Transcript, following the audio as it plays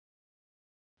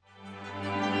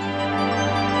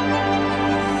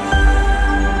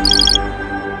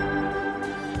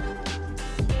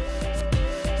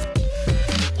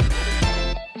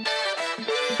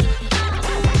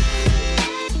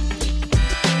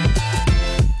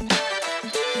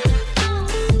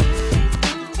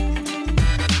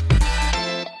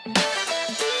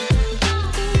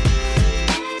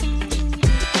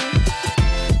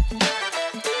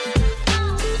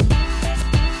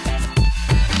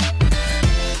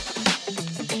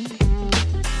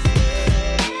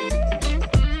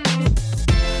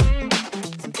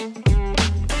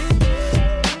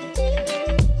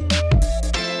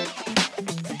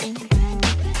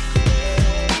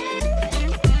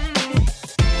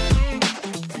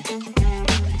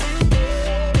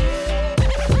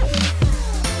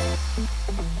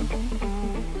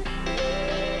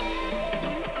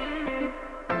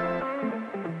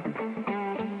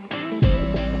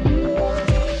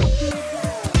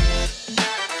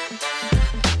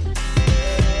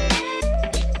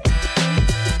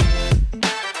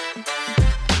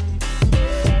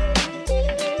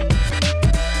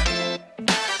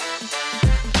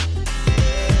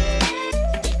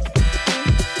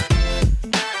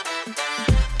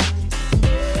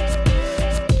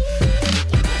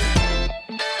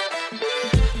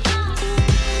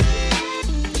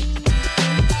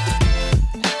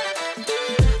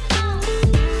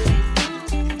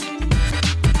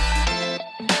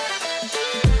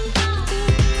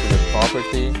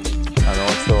safety, and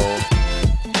also,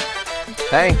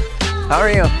 hey, how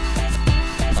are you?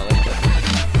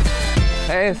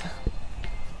 Hey,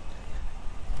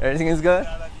 everything is good?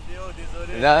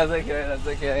 No, that's okay, that's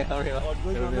okay. How are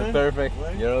you? Perfect.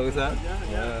 You're all set?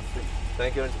 Yeah.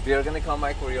 Thank you. We are going to come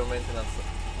back for your maintenance.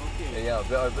 Okay. Yeah,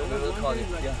 we will call you.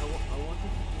 Yeah. I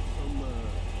wanted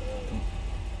some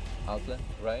outlet,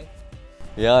 right?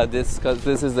 Yeah, this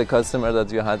is the customer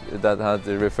that had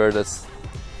referred us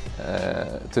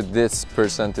to this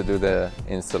person to do the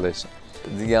installation.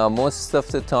 Yeah, most of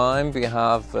the time we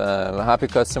have happy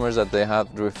customers that they have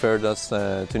referred us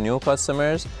to new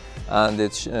customers, and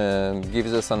it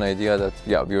gives us an idea that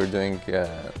yeah, we were doing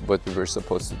what we were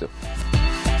supposed to do.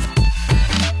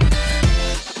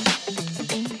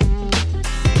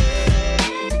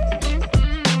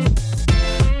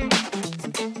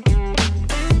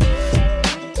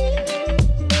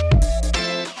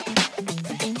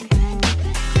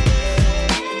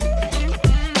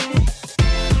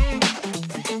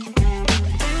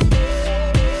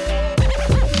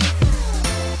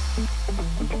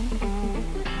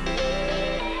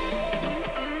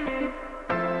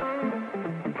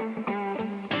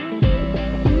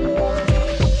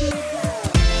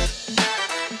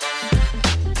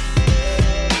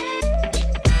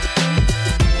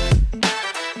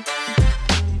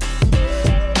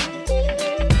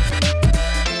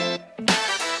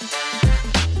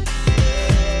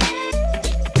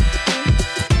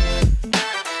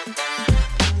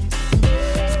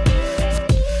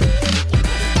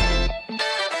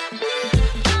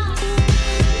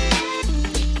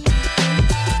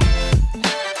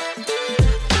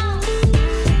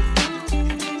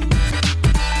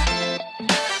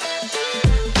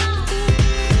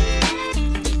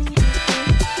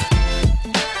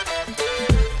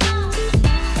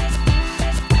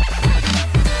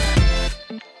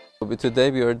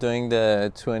 Today we are doing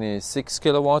the 26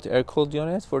 kilowatt air-cooled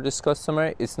unit for this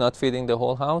customer. It's not feeding the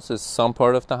whole house, it's some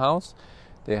part of the house.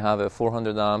 They have a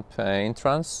 400 amp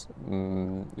entrance.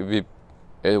 It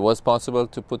was possible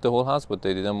to put the whole house, but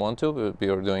they didn't want to. We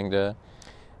are doing the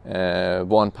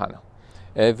one panel.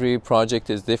 Every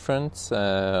project is different.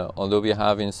 Although we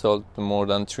have installed more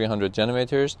than 300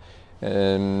 generators,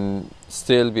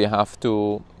 still we have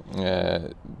to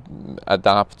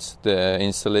adapt the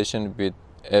installation with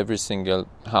every single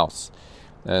house.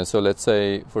 So let's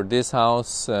say for this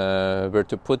house, where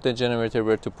to put the generator,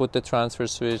 where to put the transfer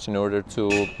switch in order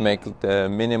to make the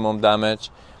minimum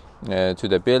damage to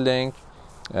the building,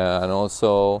 and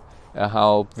also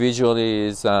how visually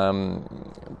is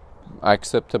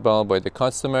acceptable by the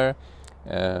customer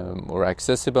or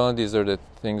accessible. These are the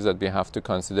things that we have to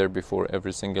consider before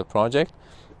every single project.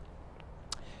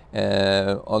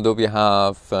 Although we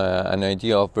have an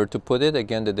idea of where to put it,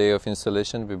 again, the day of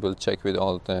installation, we will check with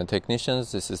all the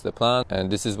technicians. This is the plan,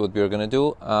 and this is what we are going to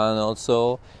do, and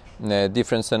also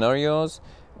different scenarios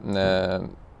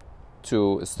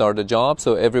to start the job,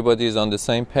 so everybody is on the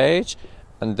same page,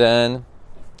 and then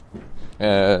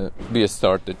we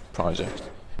start the project.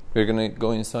 We're going to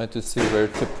go inside to see where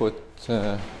to put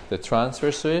the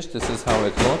transfer switch. This is how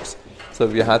it looks. So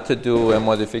we had to do a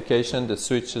modification. The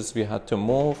switches we had to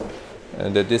move,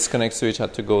 and the disconnect switch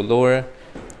had to go lower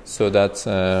so that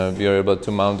we are able to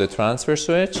mount the transfer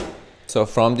switch. So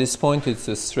from this point, it's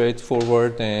a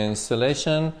straightforward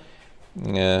installation.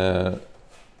 The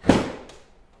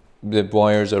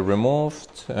wires are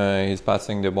removed. He's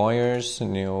passing the wires,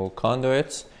 new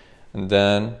conduits, and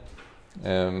then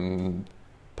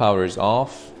power is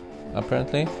off,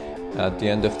 apparently. At the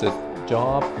end of the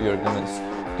job, we are going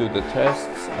to do the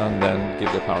tests and then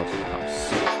give the power to the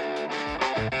house.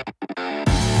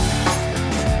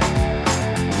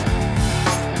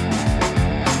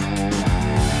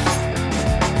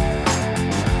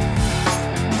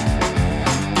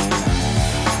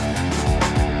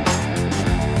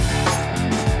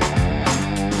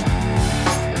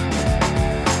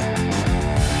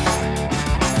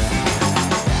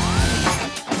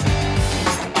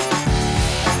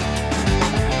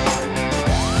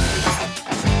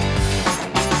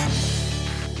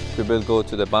 We will go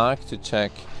to the back to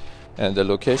check the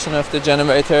location of the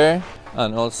generator,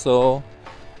 and also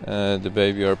the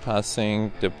way we are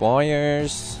passing the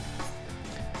wires.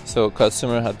 So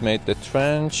customer had made the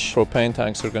trench. Propane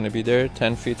tanks are going to be there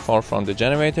 10 feet far from the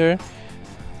generator,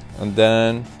 and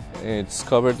then it's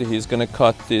covered. He's going to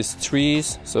cut these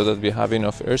trees so that we have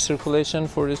enough air circulation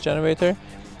for this generator.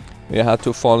 We had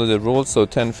to follow the rules, so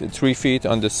 3 feet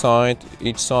on the side,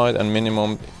 each side, and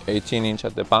minimum 18 inch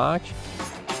at the back.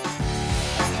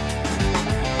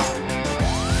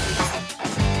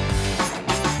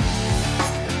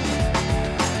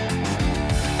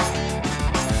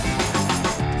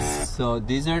 So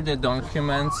these are the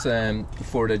documents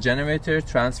for the generator,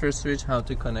 transfer switch, how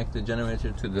to connect the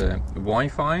generator to the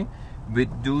Wi-Fi. We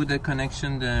do the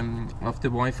connection of the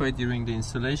Wi-Fi during the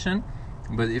installation,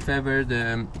 but if ever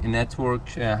the network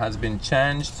has been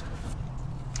changed,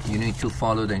 you need to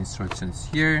follow the instructions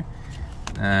here.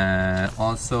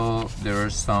 Also, there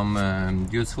are some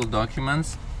useful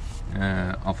documents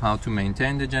of how to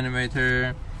maintain the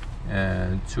generator.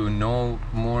 To know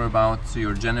more about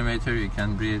your generator, you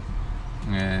can read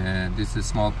this is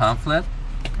small pamphlet,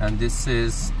 and this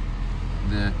is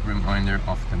the reminder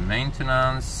of the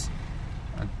maintenance.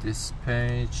 At this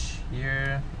page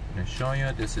here, I'm going to show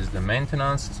you, this is the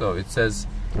maintenance. So it says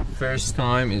first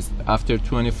time is after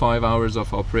 25 hours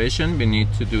of operation, we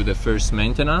need to do the first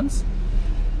maintenance,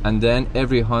 and then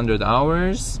every 100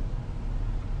 hours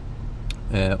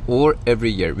or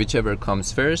every year, whichever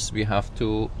comes first, we have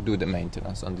to do the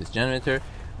maintenance on this generator.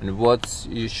 And what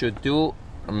you should do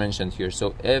are mentioned here.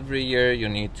 So every year you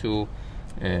need to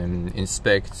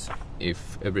inspect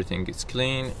if everything is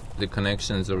clean, the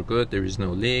connections are good, there is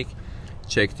no leak,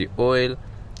 check the oil,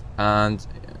 and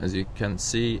as you can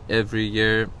see, every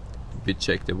year we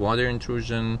check the water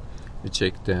intrusion, we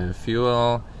check the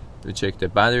fuel, we check the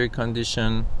battery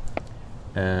condition,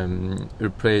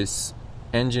 replace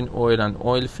engine oil and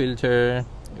oil filter,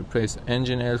 replace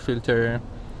engine air filter.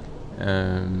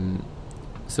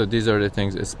 So these are the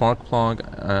things: a spark plug,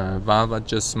 valve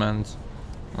adjustment.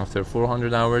 After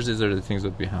 400 hours, these are the things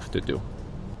that we have to do.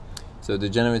 So the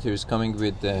generator is coming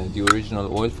with the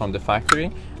original oil from the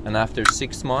factory, and after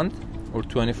 6 months or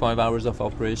 25 hours of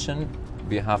operation,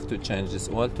 we have to change this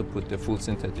oil to put the full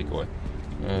synthetic oil.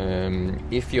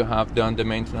 If you have done the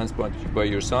maintenance by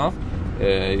yourself,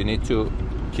 you need to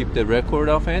keep the record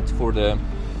of it for the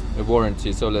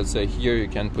warranty. So let's say here you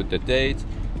can put the date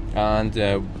and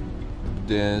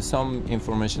some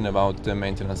information about the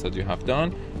maintenance that you have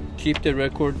done. Keep the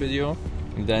record with you,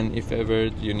 and then if ever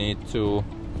you need to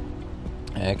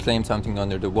claim something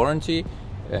under the warranty,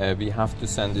 we have to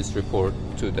send this report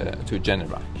to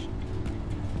Generac.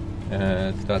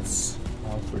 That's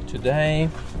all for today,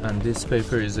 and this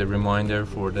paper is a reminder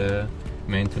for the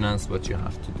maintenance what you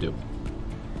have to do.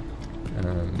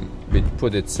 We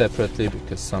put it separately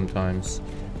because sometimes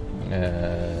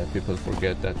people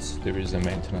forget that there is a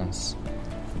maintenance,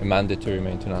 a mandatory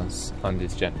maintenance on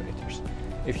these generators.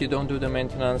 If you don't do the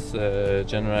maintenance,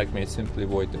 Generac may simply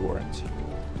void the warranty.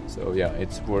 So yeah,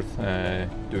 it's worth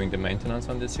doing the maintenance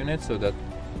on this unit so that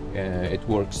it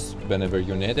works whenever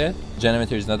you need it.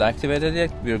 Generator is not activated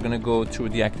yet. We're going to go through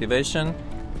the activation,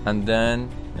 and then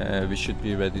we should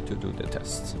be ready to do the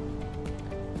test.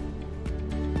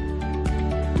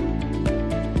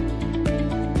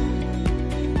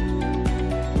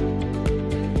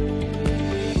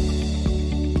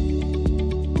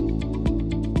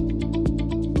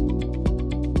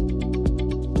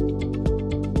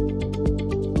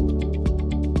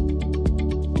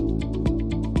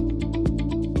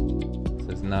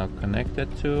 Now connected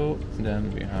to, then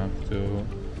we have to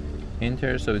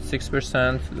enter. So it's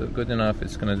 6%, good enough,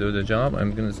 it's gonna do the job.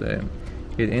 I'm gonna say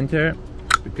hit enter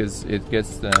because it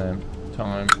gets the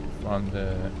time from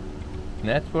the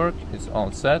network. It's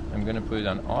all set. I'm gonna put it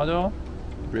on auto.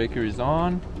 Breaker is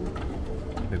on.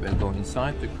 We will go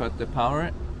inside to cut the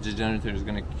power. The generator is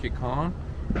gonna kick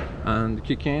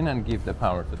in and give the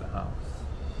power to the house.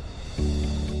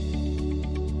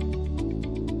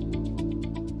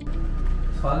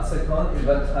 30 secondes, il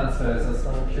va transférer ça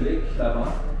sur un clic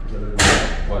là-bas.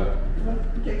 Voilà.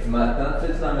 Okay. Maintenant,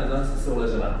 toute la maison, c'est sur la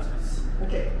génératrice.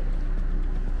 Ok.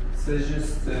 C'est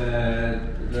juste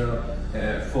le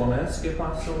fournaise qui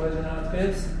passe sur la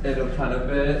génératrice et le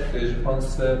canapé que je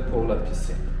pense pour la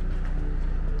piscine.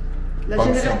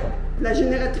 La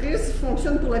génératrice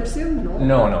fonctionne pour la piscine, non?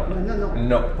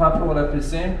 Non, pas pour la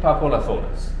piscine, pas pour la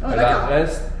fournaise. Oh, le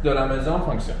reste de la maison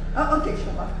fonctionne. Ah, ok, je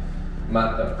comprends.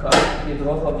 Maintenant, quand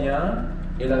l'hydro revient,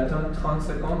 il attend 30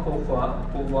 secondes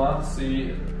pour voir si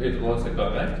l'hydro c'est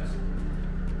correct.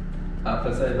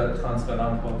 Après ça, il va transférer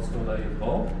encore sur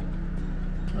l'hydro.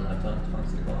 On attend 30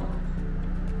 secondes.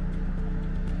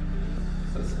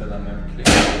 Ça serait la même clé.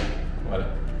 Voilà.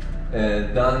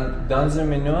 Dans une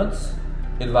minute,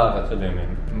 il va arrêter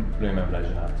lui-même la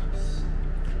génératrice.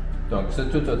 Donc c'est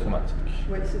tout automatique.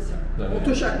 Oui, c'est ça. On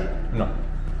touche à rien. Non.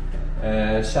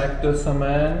 Chaque 2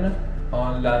 semaines,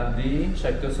 on lundi,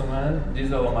 chaque 2 semaines,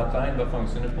 10 h au matin, il va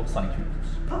fonctionner pour 5 minutes.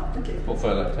 Ah, ok. Pour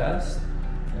faire le test.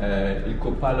 Il ne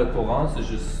coupe pas le courant, c'est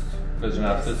juste la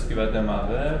génératrice qui va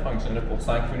démarrer, fonctionner pour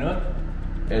 5 minutes,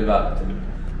 et il va arrêter.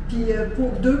 Puis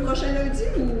pour 2 prochains lundis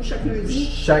ou chaque lundi?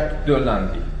 Chaque 2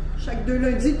 lundis. Chaque 2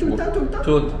 lundis, tout le temps?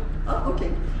 Tout le temps. Ah, ok.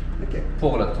 OK.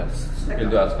 pour le test. D'accord. Il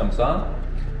doit être comme ça.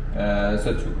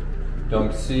 C'est tout.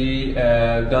 Donc, si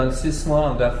dans 6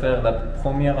 mois, on doit faire le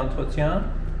premier entretien,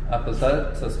 après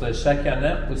ça, ça serait chaque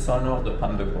année ou 100 heures de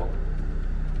panne de courant.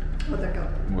 Ah, d'accord.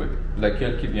 Oui,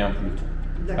 laquelle qui vient plus tôt.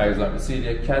 Par D'accord. exemple, s'il y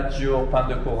a 4 jours panne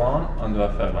de courant, on doit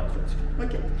faire l'entretien.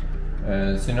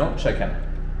 OK. Sinon, chaque année.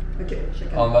 OK,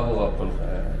 chacun. On va vous rappeler.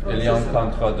 Ouais, Il y a un c'est ça.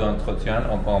 contrat d'entretien,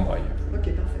 on peut envoyer. OK,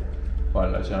 parfait.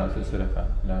 Voilà, j'ai lancé sur la fin.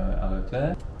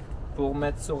 Arrêtez. Pour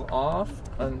mettre sur off,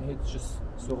 on hit juste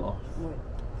sur off. Oui.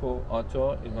 Pour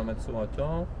auto, il va mettre sur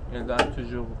auto. Il va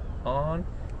toujours on.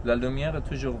 La lumière est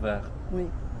toujours verte. Oui.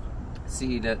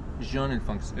 S'il est jaune, il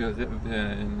fonctionne.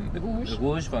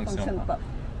 Rouge fonctionne pas. pas.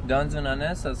 Dans une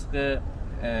année, ça serait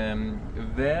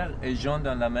vert et jaune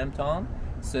dans le même temps.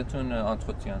 C'est un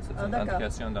entretien, c'est une d'accord.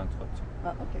 indication d'entretien.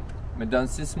 Ah, OK. Mais dans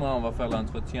 6 mois, on va faire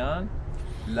l'entretien.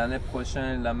 L'année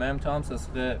prochaine, le même temps, ça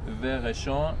serait vert et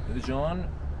jaune.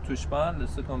 Touche pas,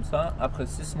 laissez comme ça. Après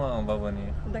 6 mois, on va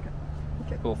venir D'accord.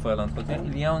 OK. pour faire l'entretien.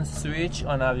 Il y a un switch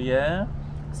en arrière.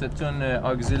 C'est un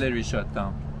auxiliary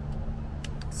shutdown.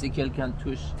 Si quelqu'un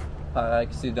touche par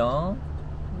accident,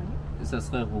 ça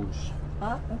serait rouge.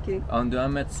 Ah, OK. On doit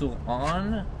mettre sur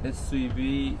on et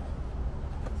suivi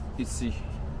ici.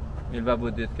 Il va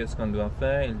vous dire qu'est-ce qu'on doit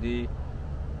faire. Il dit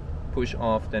push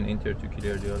off then enter to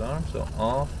clear the alarm. So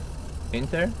off,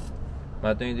 enter.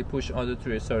 Maintenant il dit push order to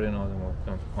restart another mode.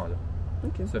 Donc order.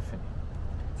 OK. C'est fini.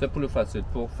 C'est plus facile.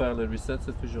 Pour faire le reset,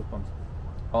 c'est toujours comme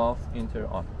ça. Off, enter,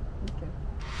 on. OK.